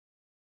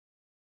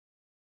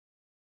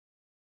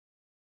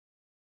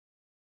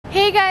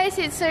Hey guys,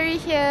 it's Suri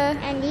here.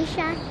 And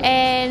Lisha.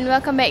 And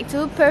welcome back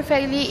to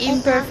Perfectly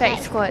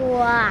Imperfect Squad.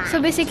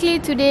 So basically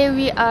today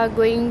we are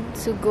going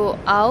to go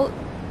out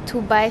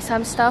to buy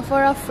some stuff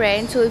for our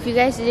friend. So if you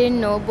guys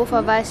didn't know, both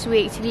of us,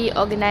 we actually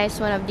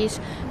organized one of these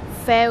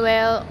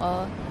farewell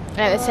or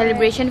a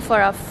celebration for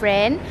our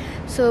friend.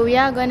 So we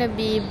are gonna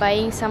be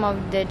buying some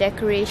of the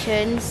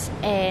decorations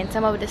and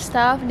some of the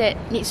stuff that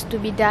needs to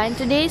be done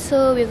today.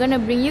 So we're gonna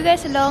bring you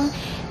guys along,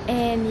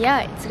 and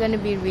yeah, it's gonna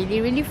be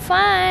really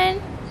fun.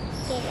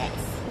 Okay, let's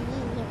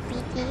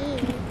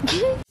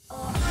see.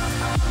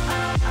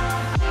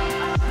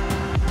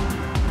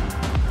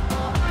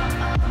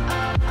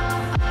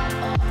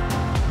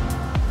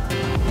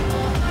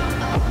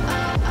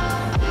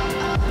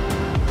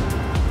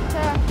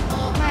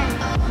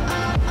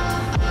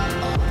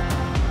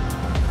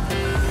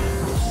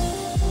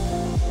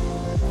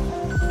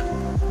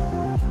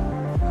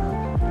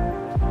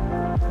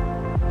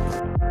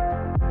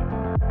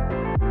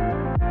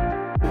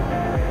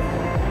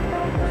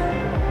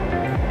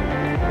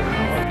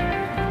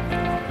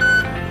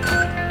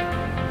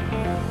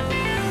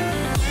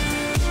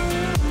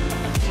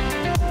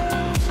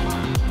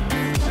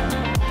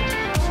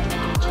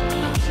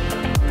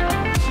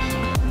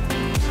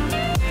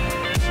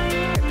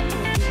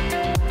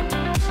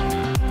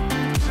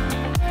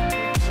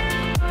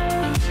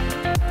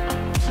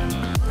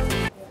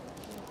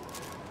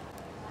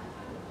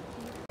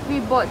 We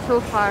bought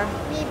so far.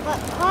 We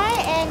bought oil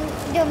and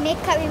the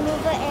makeup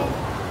remover and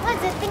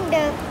what's the thing?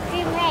 The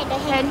cream, right? The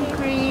hand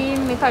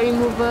Cream, makeup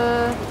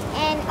remover,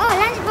 and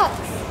lunchbox.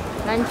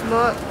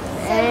 lunchbox,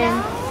 So and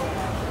now,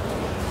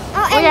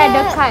 oh and yeah,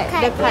 the card.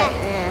 Yeah.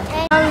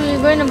 Yeah. Now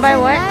we're going to buy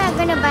what? Now I'm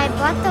gonna buy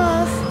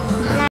bottles.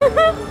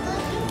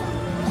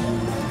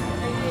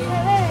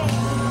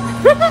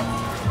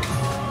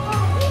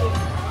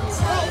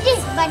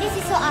 But this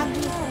is so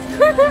ugly.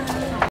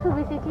 So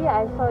basically,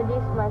 I saw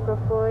this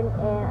microphone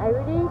and I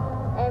really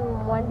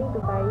am wanting to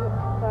buy it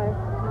because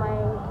my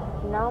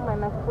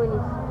microphone is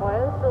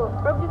spoiled. So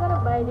probably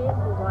gonna buy this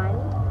one.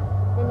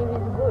 And if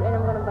it's good, and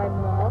I'm gonna buy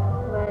more.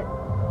 But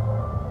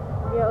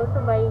we are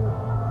also buying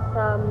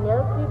some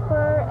nail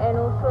clipper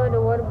and also the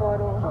water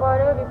bottle.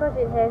 Because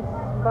it has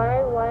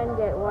buy one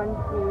get one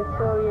free.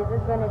 So we're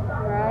just gonna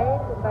try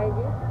to buy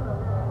this.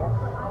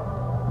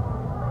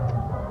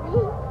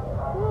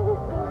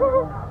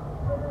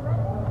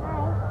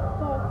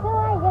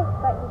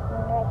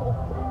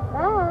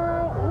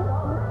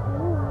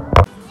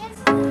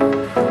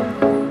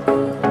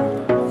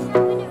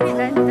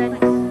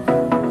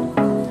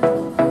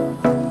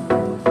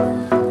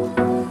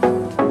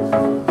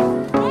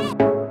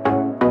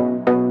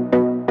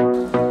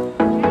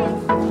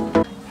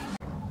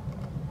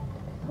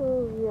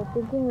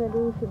 Thinking whether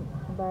we should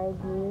buy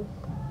this.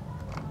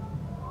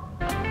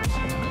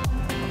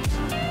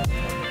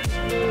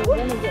 We're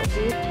gonna get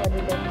this for the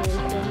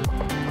decoration.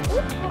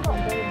 It's gonna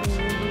be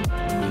really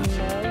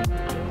minimal.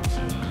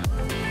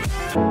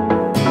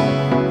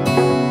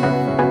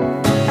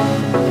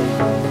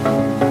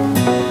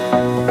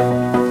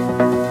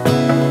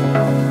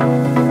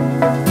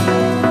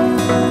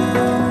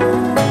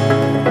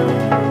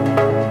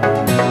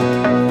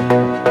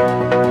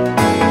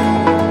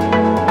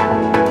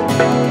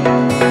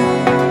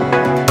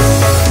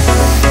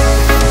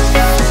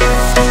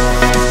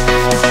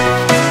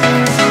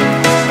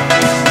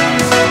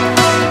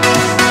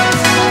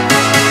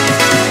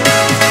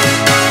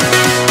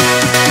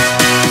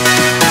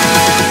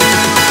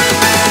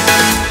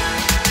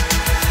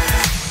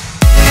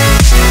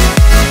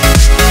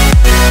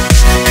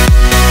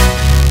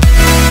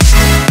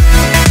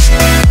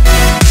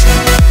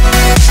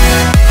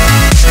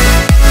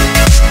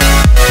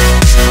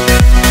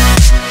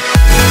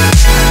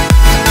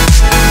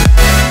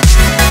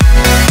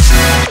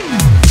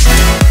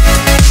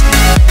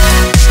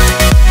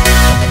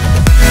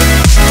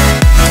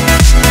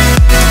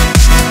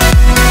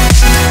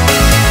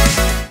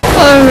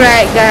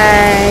 Alright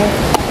guys,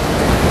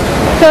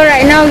 so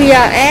right now we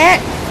are at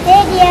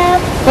Stadium.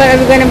 what are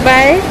we gonna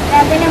buy?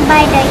 We're gonna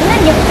buy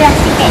the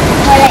plastic bag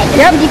or like the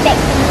goodie bag.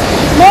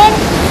 Then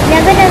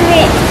we're gonna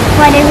wait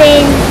for the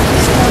rain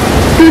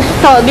To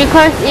stop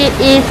because it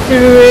is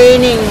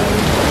raining.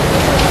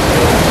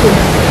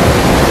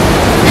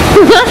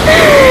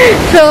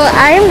 So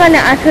I am gonna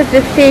ask her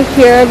to stay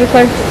here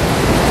because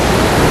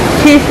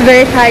she's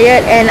very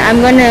tired, and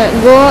I'm gonna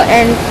go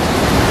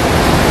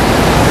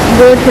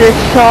to the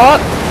shop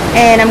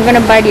and I'm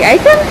gonna buy the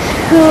items.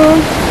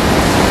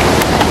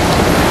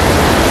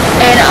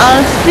 And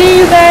I'll see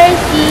you guys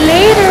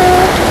later.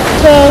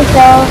 Okay,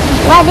 so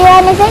what do you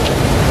want to say?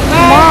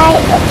 Bye.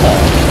 Okay.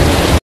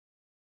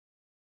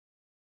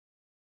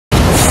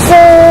 So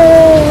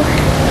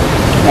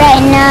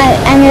right now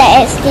I'm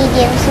like at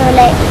stadium, so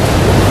like,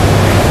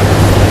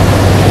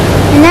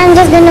 and I'm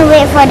just gonna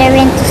wait for the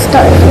rain to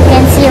stop. If you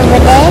can see over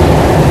there,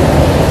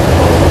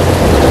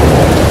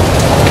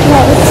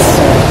 yeah,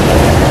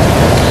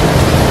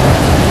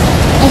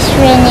 it's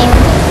raining.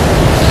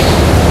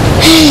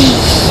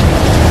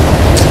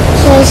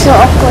 So it's so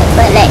awkward,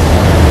 but like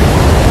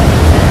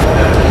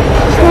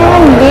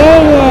even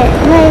there yet.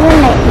 Not even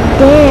like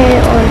there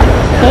or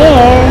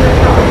there.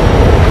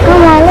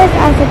 Come on, let's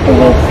ask her to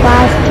be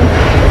fast.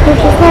 If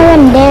she's not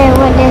even there,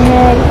 what the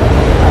hell?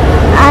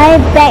 I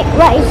beg,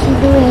 what is she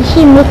doing? Is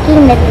she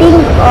making the thing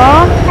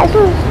or? That's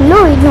so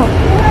slow, you know.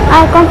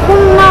 I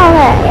confirm now,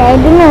 I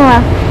don't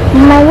know.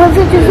 My words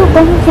are just so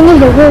confirm finish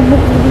the whole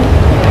book.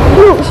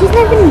 Look, she's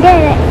not even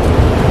there.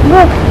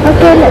 Look,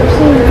 okay, look,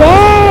 she's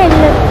there.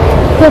 Look.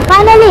 Okay,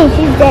 finally,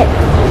 she's there.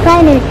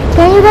 Finally.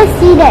 Can you guys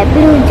see that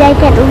blue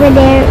jacket over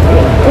there?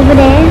 Over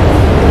there?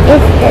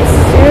 It's the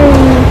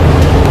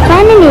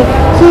finally,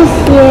 she's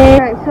here.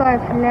 Right, so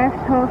I've left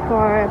her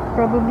for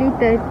probably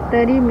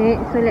 30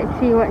 minutes. So let's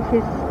see what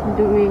she's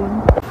doing.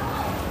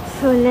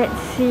 So let's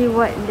see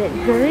what that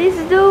girl is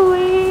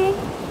doing.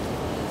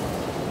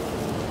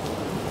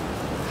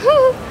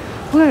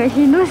 Well,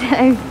 she knows that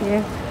I'm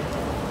here.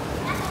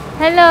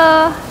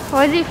 Hello.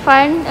 Was it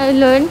fun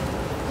alone?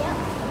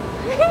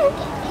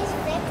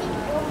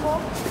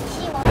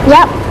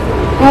 Yep.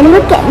 And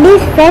look at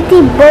this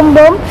fatty boom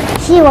boom.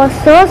 She was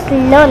so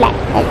slow like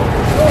that.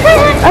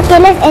 Okay,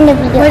 let's end the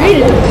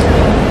video.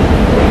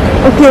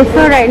 Okay,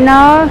 so right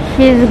now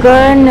she's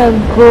gonna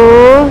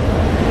go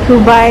to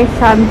buy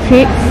some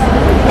chips,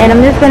 and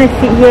I'm just gonna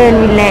sit here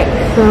and relax.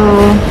 So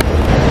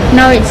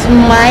now it's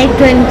my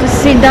turn to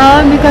sit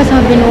down because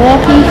I've been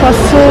walking for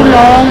so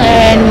long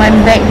and my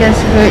back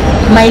just hurts.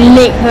 My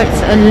leg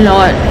hurts a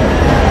lot.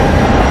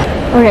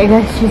 Alright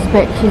guys, she's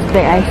back.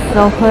 I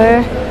saw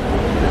her.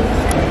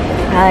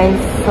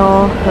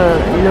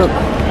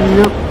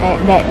 Look at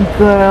that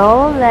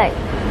girl. Like,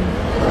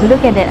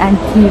 look at that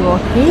auntie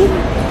walking.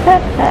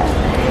 Look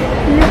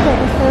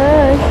at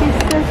her. She's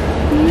so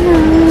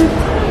cute.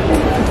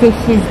 Okay,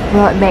 she's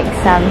brought back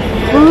some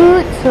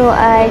food so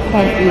I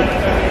can eat.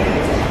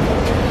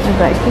 Oh my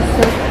god, she's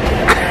so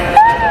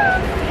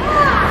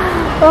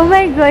oh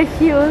my god,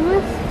 she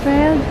almost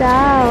fell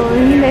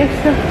down. That's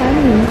so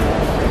funny.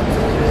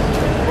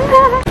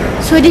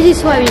 So this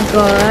is what we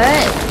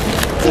got.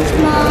 Chips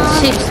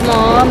mom. Chips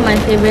mom, my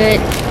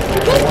favorite.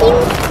 Thank you.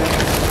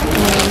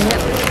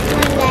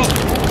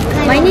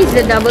 Mine is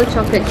the double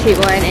chocolate chip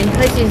one and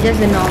hers is just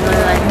the normal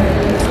one.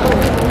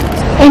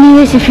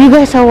 Anyways, if you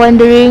guys are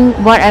wondering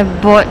what I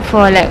bought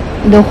for like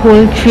the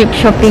whole trip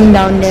shopping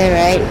down there,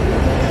 right?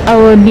 I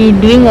will be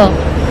doing a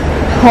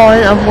haul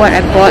of what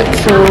I bought,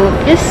 so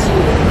just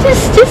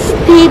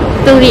stay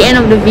till the end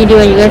of the video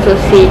and you guys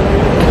will see.